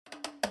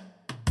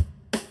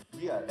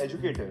We are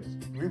educators.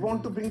 We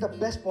want to bring the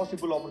best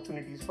possible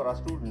opportunities for our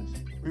students.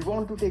 We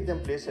want to take them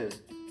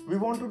places. We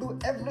want to do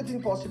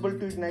everything possible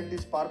to ignite the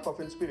spark of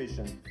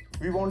inspiration.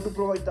 We want to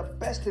provide the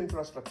best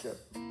infrastructure.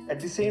 At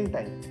the same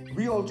time,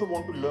 we also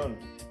want to learn,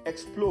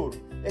 explore,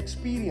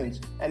 experience,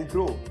 and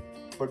grow.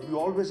 But we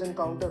always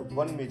encounter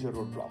one major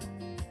roadblock: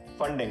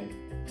 funding.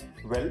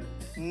 Well,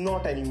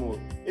 not anymore.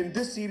 In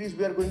this series,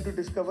 we are going to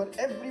discover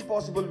every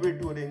possible way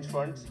to arrange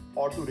funds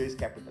or to raise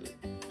capital.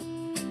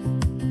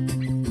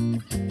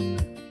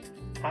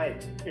 Hi,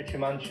 it's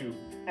Himanshu,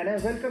 and I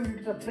welcome you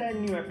to the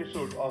brand new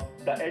episode of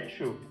The TEDS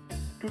Show.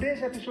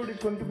 Today's episode is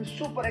going to be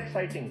super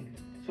exciting,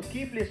 so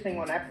keep listening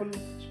on Apple,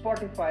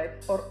 Spotify,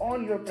 or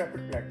on your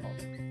preferred platform.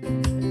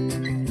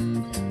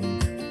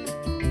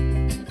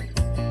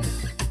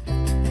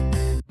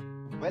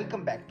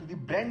 Welcome back to the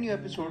brand new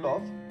episode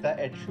of The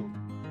TEDS Show.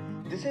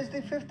 This is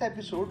the 5th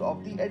episode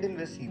of the Ed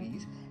Invest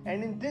series,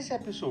 and in this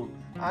episode,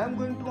 I am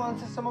going to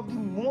answer some of the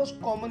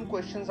most common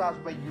questions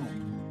asked by you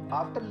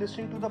after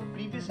listening to the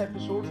previous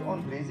episodes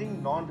on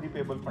raising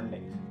non-repayable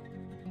funding.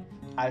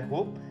 I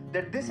hope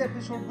that this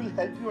episode will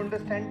help you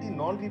understand the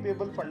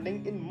non-repayable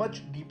funding in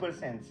much deeper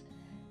sense,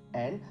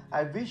 and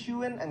I wish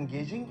you an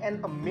engaging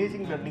and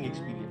amazing learning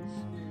experience.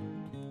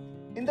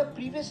 In the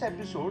previous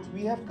episodes,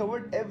 we have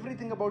covered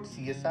everything about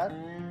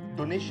CSR,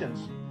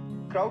 donations,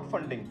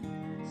 crowdfunding,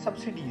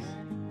 subsidies,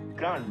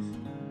 grants,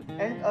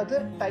 and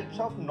other types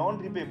of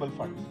non-repayable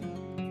funds.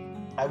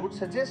 I would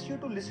suggest you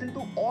to listen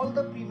to all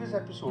the previous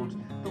episodes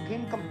to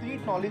gain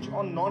complete knowledge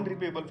on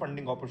non-repayable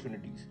funding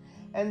opportunities,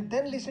 and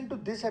then listen to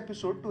this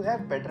episode to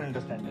have better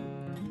understanding.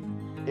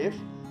 If,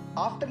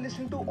 after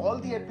listening to all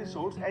the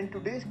episodes and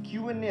today's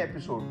Q&A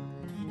episode,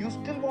 you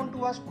still want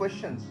to ask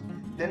questions,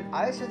 then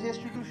I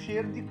suggest you to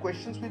share the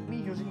questions with me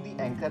using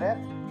the Anchor app,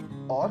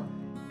 or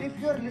if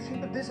you are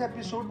listening to this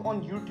episode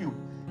on YouTube,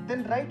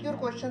 then write your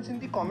questions in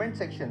the comment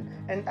section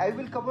and I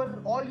will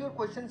cover all your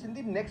questions in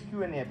the next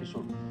Q&A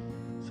episode.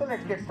 So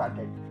let's get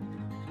started.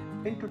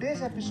 In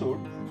today's episode,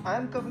 I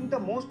am covering the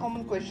most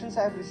common questions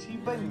I have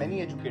received by many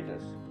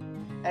educators.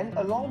 And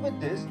along with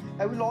this,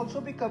 I will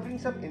also be covering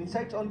some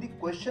insights on the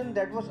question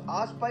that was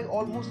asked by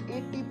almost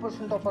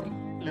 80% of our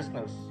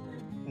listeners.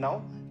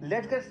 Now,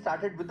 let's get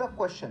started with the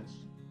questions.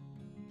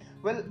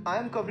 Well, I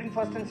am covering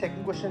first and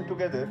second question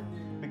together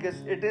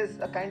because it is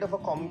a kind of a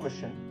common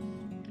question.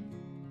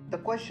 The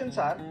questions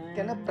are: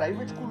 can a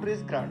private school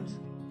raise grants?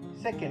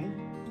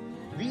 Second,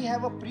 we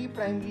have a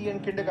pre-primary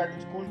and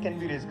kindergarten school, can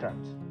we raise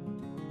grants?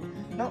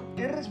 Now,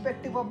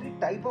 irrespective of the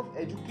type of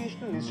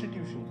educational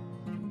institution,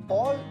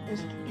 all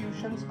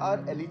institutions are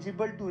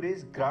eligible to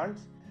raise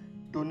grants,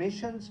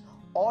 donations,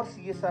 or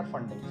CSR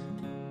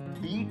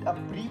fundings, be it a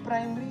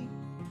pre-primary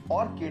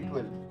or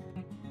K-12,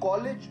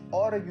 college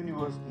or a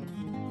university,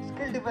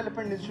 skill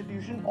development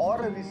institution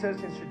or a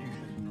research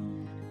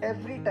institution.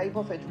 Every type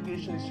of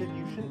education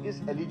institution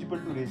is eligible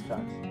to raise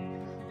grants.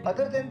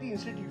 Other than the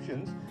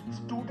institutions,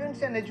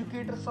 students and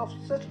educators of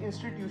such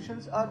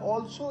institutions are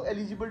also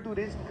eligible to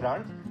raise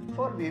grants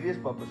for various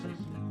purposes.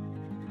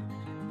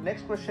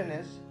 Next question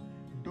is: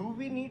 do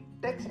we need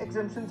tax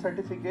exemption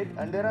certificate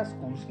under our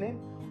school's name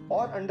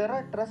or under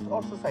our trust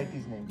or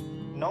society's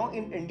name? Now,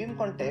 in Indian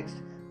context,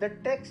 the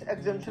tax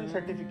exemption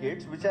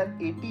certificates, which are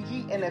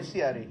ATG and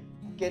FCRA,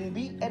 can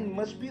be and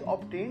must be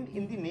obtained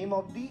in the name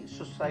of the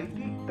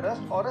society,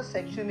 trust, or a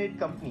Section 8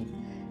 company,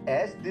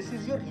 as this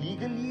is your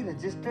legally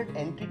registered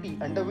entity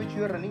under which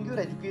you are running your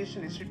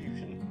education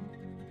institution.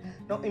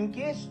 Now, in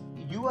case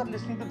you are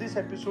listening to this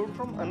episode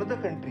from another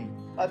country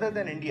other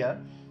than India,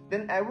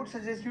 then I would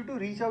suggest you to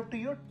reach out to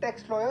your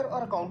tax lawyer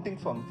or accounting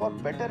firm for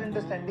better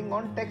understanding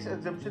on tax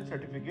exemption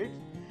certificates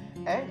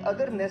and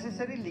other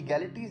necessary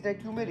legalities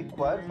that you may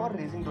require for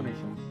raising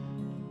donations.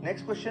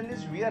 Next question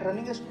is: we are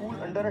running a school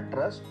under a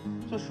trust,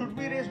 so should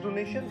we raise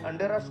donation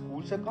under our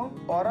school's account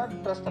or our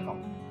trust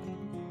account?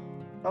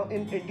 Now,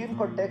 in Indian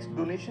context,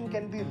 donation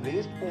can be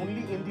raised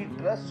only in the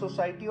trust,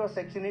 society, or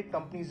Section 8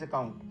 company's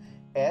account,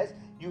 as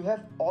you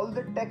have all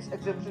the tax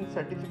exemption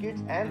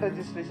certificates and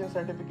registration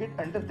certificate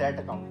under that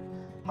account.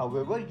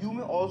 However, you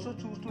may also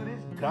choose to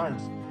raise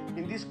grants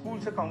in the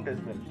school's account as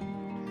well.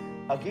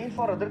 Again,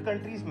 for other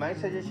countries, my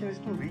suggestion is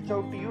to reach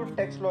out to your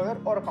tax lawyer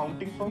or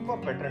accounting firm for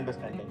better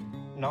understanding.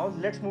 Now,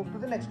 let's move to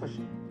the next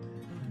question.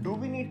 Do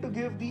we need to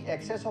give the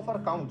access of our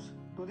accounts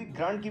to the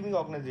grant giving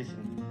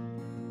organization?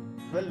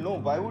 Well, no.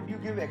 Why would you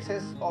give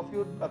access of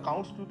your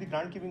accounts to the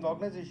grant giving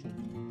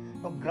organization?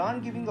 Now,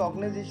 grant giving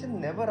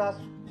organization never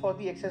asks for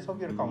the access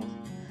of your accounts.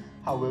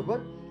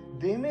 However,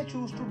 they may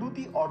choose to do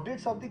the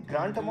audits of the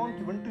grant amount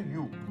given to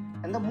you.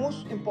 And the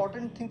most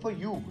important thing for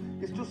you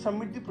is to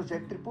submit the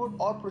project report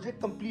or project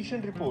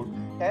completion report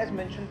as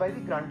mentioned by the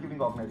grant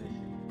giving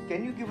organization.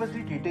 Can you give us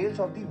the details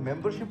of the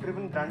membership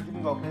driven grant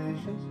giving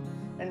organizations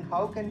and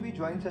how can we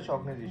join such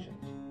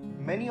organizations?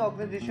 Many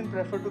organizations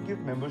prefer to give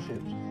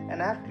memberships,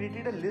 and I have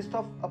created a list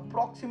of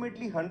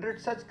approximately 100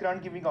 such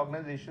grant giving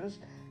organizations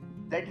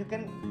that you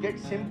can get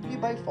simply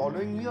by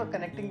following me or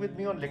connecting with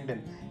me on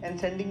LinkedIn and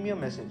sending me a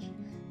message.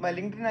 My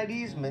LinkedIn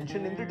ID is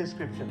mentioned in the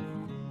description.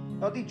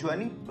 Now, the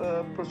joining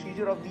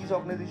procedure of these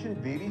organizations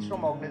varies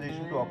from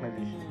organization to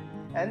organization,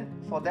 and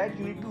for that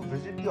you need to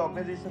visit the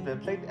organization's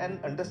website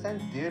and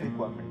understand their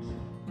requirements.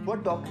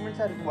 What documents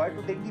are required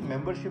to take the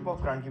membership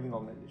of grant giving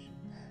organization?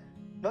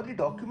 Now, the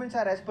documents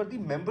are as per the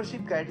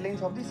membership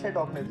guidelines of the said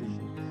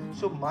organization.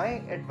 So my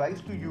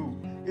advice to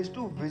you is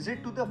to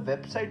visit to the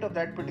website of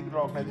that particular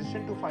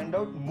organization to find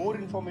out more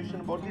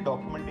information about the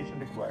documentation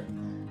required.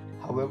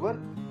 However,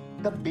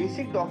 the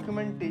basic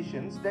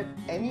documentations that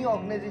any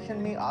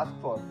organization may ask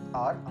for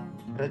are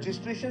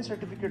registration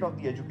certificate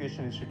of the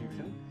education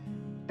institution,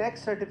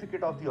 tax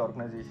certificate of the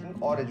organization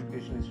or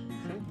education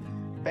institution,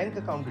 bank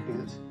account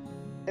details,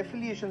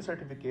 affiliation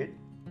certificate,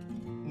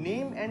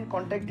 name and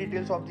contact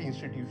details of the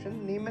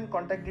institution, name and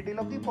contact detail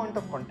of the point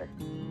of contact.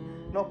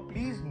 Now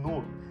please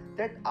note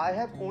that I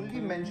have only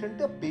mentioned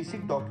the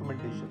basic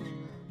documentations.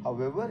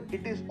 However,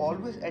 it is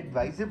always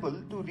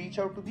advisable to reach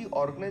out to the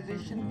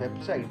organization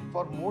website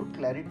for more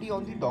clarity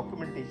on the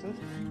documentations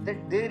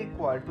that they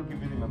require to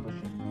give you the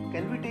membership.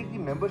 Can we take the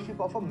membership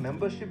of a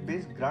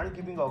membership-based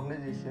grant-giving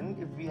organization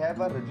if we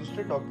have our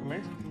registered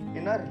documents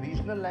in our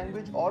regional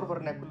language or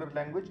vernacular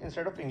language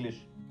instead of English?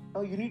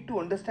 Now you need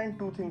to understand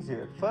two things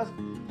here. First,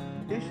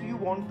 if you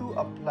want to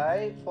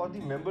apply for the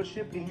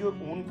membership in your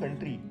own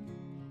country,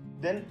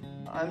 then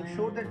I'm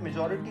sure that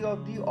majority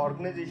of the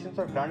organizations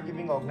or grant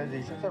giving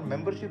organizations or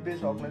membership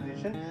based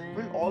organizations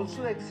will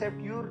also accept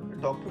your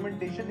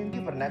documentation in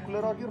the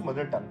vernacular or your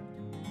mother tongue.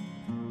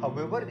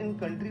 However, in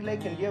country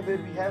like India where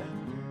we have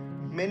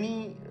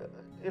many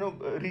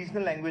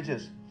regional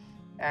languages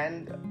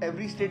and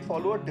every state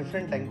follow a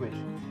different language,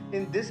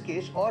 in this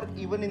case or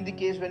even in the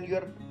case when you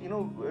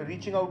are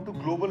reaching out to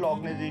global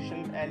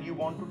organization and you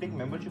want to take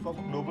membership of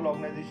a global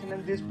organization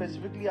and they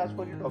specifically ask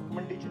for your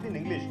documentation in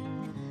English,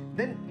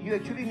 then you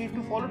actually need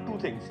to follow two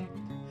things.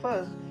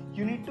 First,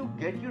 you need to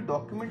get your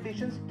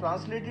documentations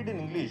translated in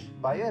English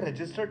by a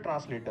registered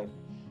translator.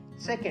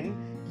 Second,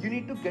 you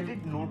need to get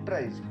it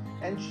notarized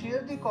and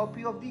share the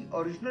copy of the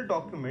original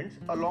documents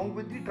along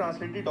with the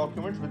translated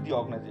documents with the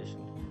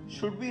organization.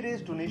 Should we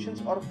raise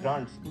donations or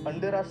grants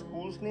under our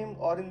school's name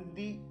or in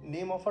the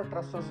name of our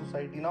trust or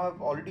society? Now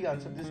I've already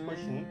answered this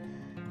question,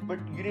 but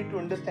you need to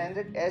understand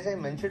that as I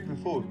mentioned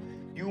before,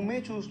 you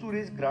may choose to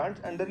raise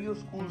grants under your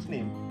school's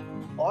name,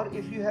 or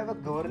if you have a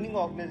governing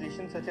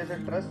organization such as a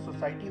trust,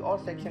 society or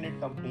section 8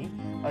 company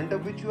under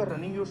which you are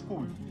running your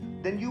school,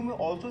 then you may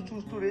also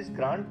choose to raise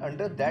grant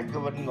under that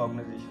governing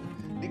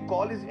organization. The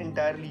call is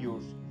entirely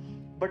yours.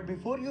 But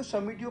before you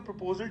submit your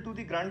proposal to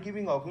the grant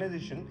giving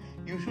organization,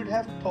 you should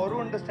have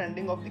thorough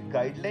understanding of the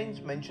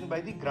guidelines mentioned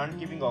by the grant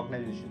giving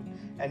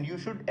organization and you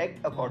should act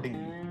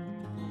accordingly.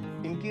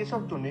 In case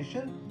of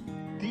donation,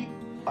 the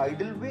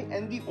ideal way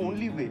and the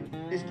only way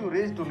is to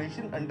raise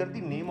donation under the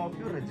name of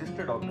your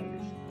registered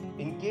organization.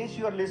 In case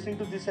you are listening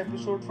to this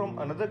episode from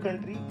another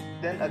country,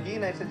 then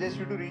again I suggest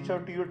you to reach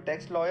out to your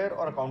tax lawyer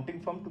or accounting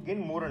firm to gain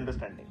more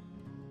understanding.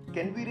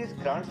 Can we raise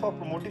grants for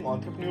promoting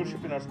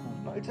entrepreneurship in our schools?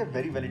 Now it's a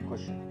very valid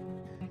question.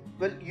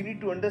 Well, you need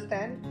to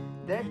understand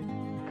that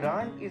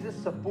grant is a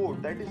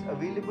support that is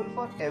available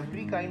for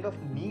every kind of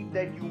need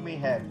that you may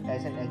have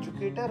as an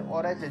educator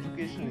or as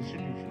educational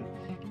institution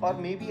or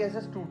maybe as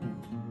a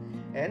student.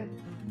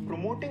 And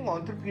promoting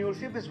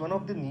entrepreneurship is one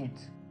of the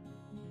needs.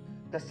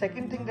 The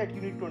second thing that you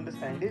need to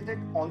understand is that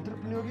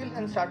entrepreneurial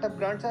and startup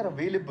grants are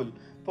available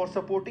for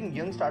supporting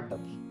young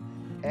startups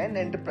and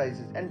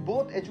enterprises, and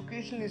both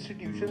educational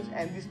institutions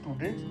and the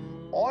students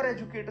or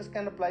educators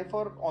can apply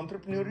for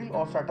entrepreneurial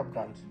or startup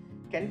grants.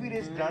 Can we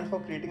raise grants for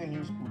creating a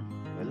new school?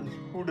 Well,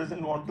 who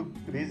doesn't want to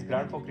raise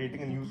grant for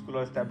creating a new school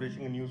or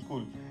establishing a new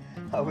school?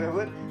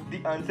 However,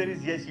 the answer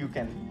is yes, you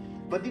can.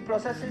 But the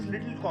process is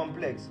little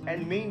complex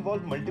and may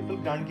involve multiple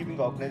grant giving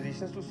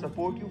organizations to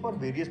support you for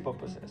various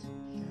purposes.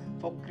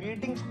 For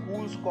creating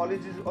schools,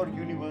 colleges or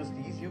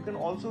universities, you can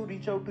also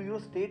reach out to your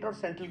state or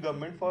central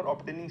government for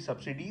obtaining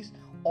subsidies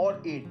or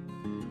aid.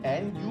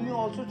 And you may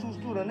also choose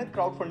to run a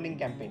crowdfunding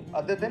campaign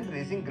other than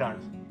raising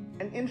grants.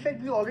 And in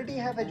fact, we already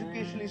have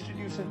educational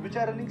institutions which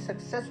are running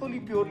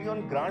successfully purely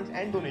on grants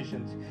and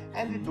donations,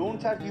 and they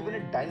don't charge even a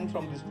dime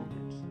from the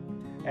students.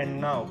 And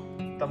now,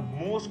 the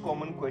most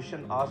common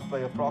question asked by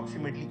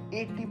approximately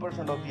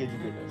 80% of the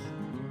educators.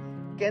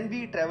 Can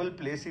we travel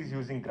places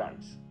using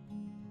grants?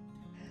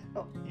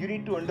 Now, you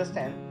need to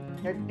understand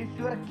that if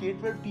you are a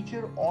K-12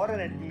 teacher or an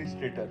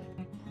administrator,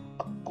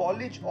 a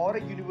college or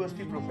a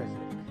university professor,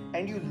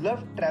 and you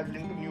love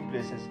traveling to new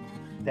places,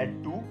 that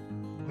too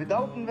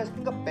without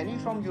investing a penny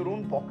from your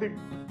own pocket,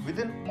 with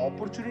an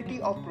opportunity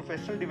of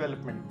professional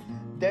development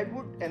that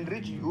would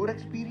enrich your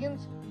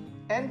experience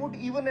and would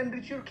even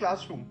enrich your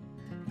classroom,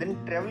 then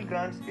travel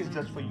grants is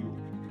just for you.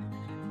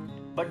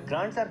 But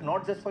grants are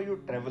not just for your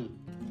travel.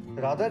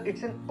 Rather,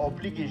 it's an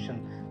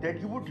obligation that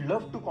you would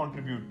love to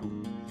contribute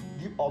to.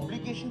 The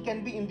obligation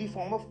can be in the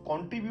form of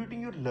contributing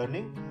your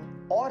learning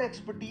or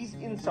expertise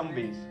in some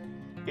ways.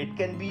 It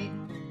can be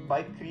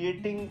by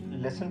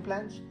creating lesson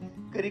plans,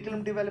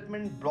 curriculum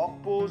development,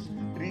 blog posts,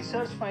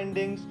 research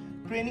findings,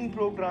 training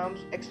programs,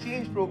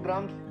 exchange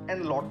programs,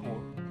 and a lot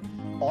more.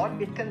 Or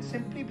it can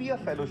simply be a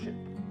fellowship.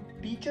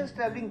 Teachers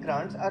traveling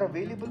grants are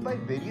available by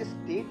various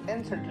state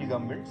and central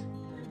governments,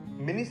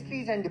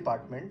 ministries and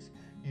departments,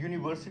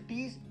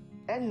 universities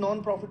and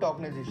non-profit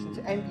organizations,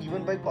 and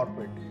even by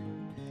corporate.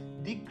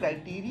 The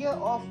criteria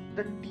of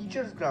the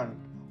teacher's grant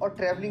or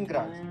traveling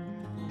grants,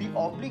 the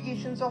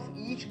obligations of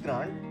each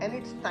grant and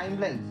its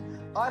timelines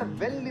are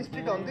well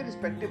listed on the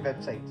respective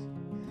websites.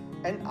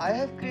 And I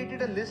have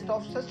created a list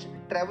of such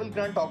travel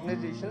grant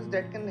organizations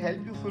that can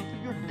help you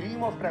fulfill your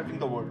dream of traveling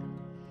the world.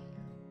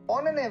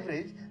 On an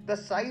average, the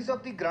size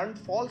of the grant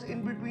falls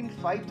in between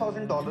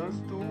 $5,000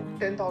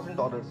 to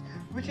 $10,000,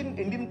 which in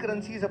Indian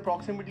currency is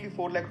approximately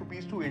 4 lakh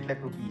rupees to 8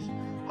 lakh rupees.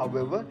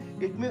 However,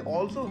 it may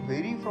also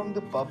vary from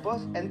the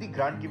purpose and the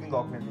grant giving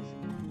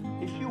organization.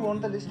 If you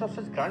want the list of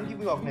such grant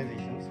giving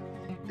organizations,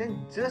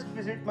 then just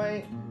visit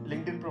my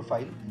LinkedIn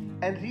profile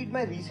and read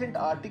my recent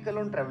article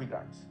on travel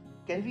grants.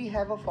 Can we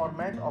have a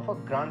format of a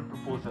grant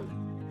proposal?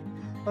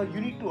 Now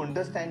you need to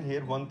understand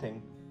here one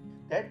thing,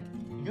 that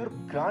your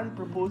grant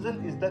proposal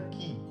is the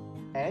key,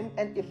 and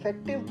an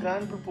effective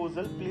grant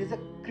proposal plays a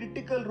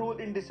critical role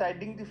in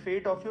deciding the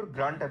fate of your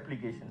grant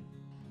application.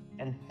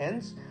 And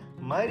hence,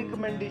 my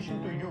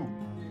recommendation to you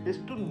is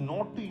to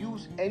not to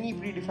use any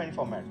predefined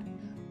format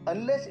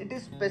unless it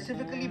is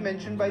specifically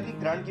mentioned by the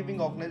grant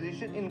giving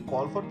organization in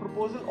call for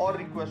proposal or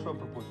request for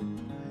proposal.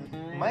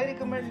 My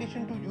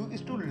recommendation to you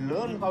is to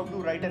learn how to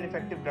write an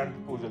effective grant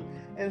proposal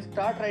and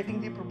start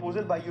writing the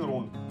proposal by your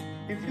own.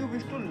 If you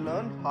wish to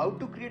learn how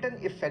to create an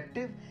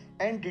effective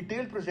and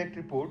detailed project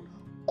report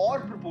or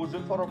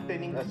proposal for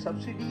obtaining a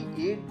subsidy,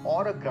 aid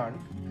or a grant,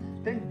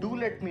 then do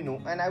let me know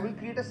and I will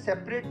create a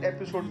separate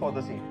episode for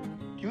the same.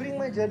 During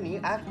my journey,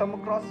 I have come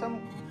across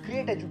some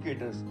great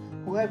educators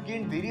who have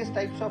gained various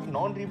types of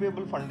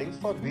non-repayable fundings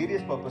for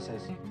various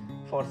purposes,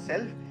 for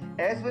self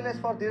as well as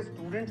for their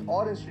students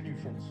or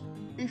institutions.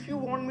 If you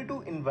want me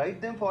to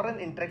invite them for an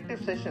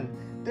interactive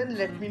session, then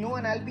let me know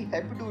and I'll be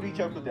happy to reach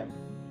out to them.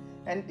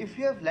 And if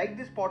you have liked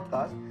this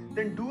podcast,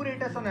 then do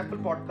rate us on Apple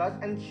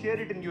Podcasts and share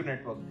it in your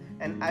network.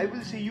 And I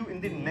will see you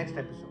in the next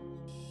episode.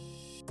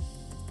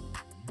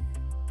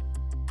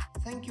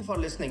 Thank you for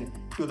listening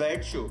to The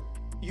TEDS Show.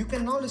 You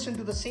can now listen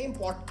to the same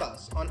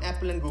podcast on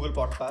Apple and Google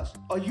Podcasts,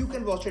 or you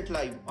can watch it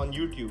live on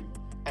YouTube.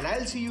 And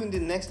I'll see you in the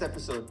next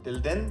episode. Till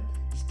then,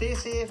 stay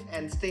safe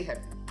and stay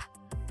happy.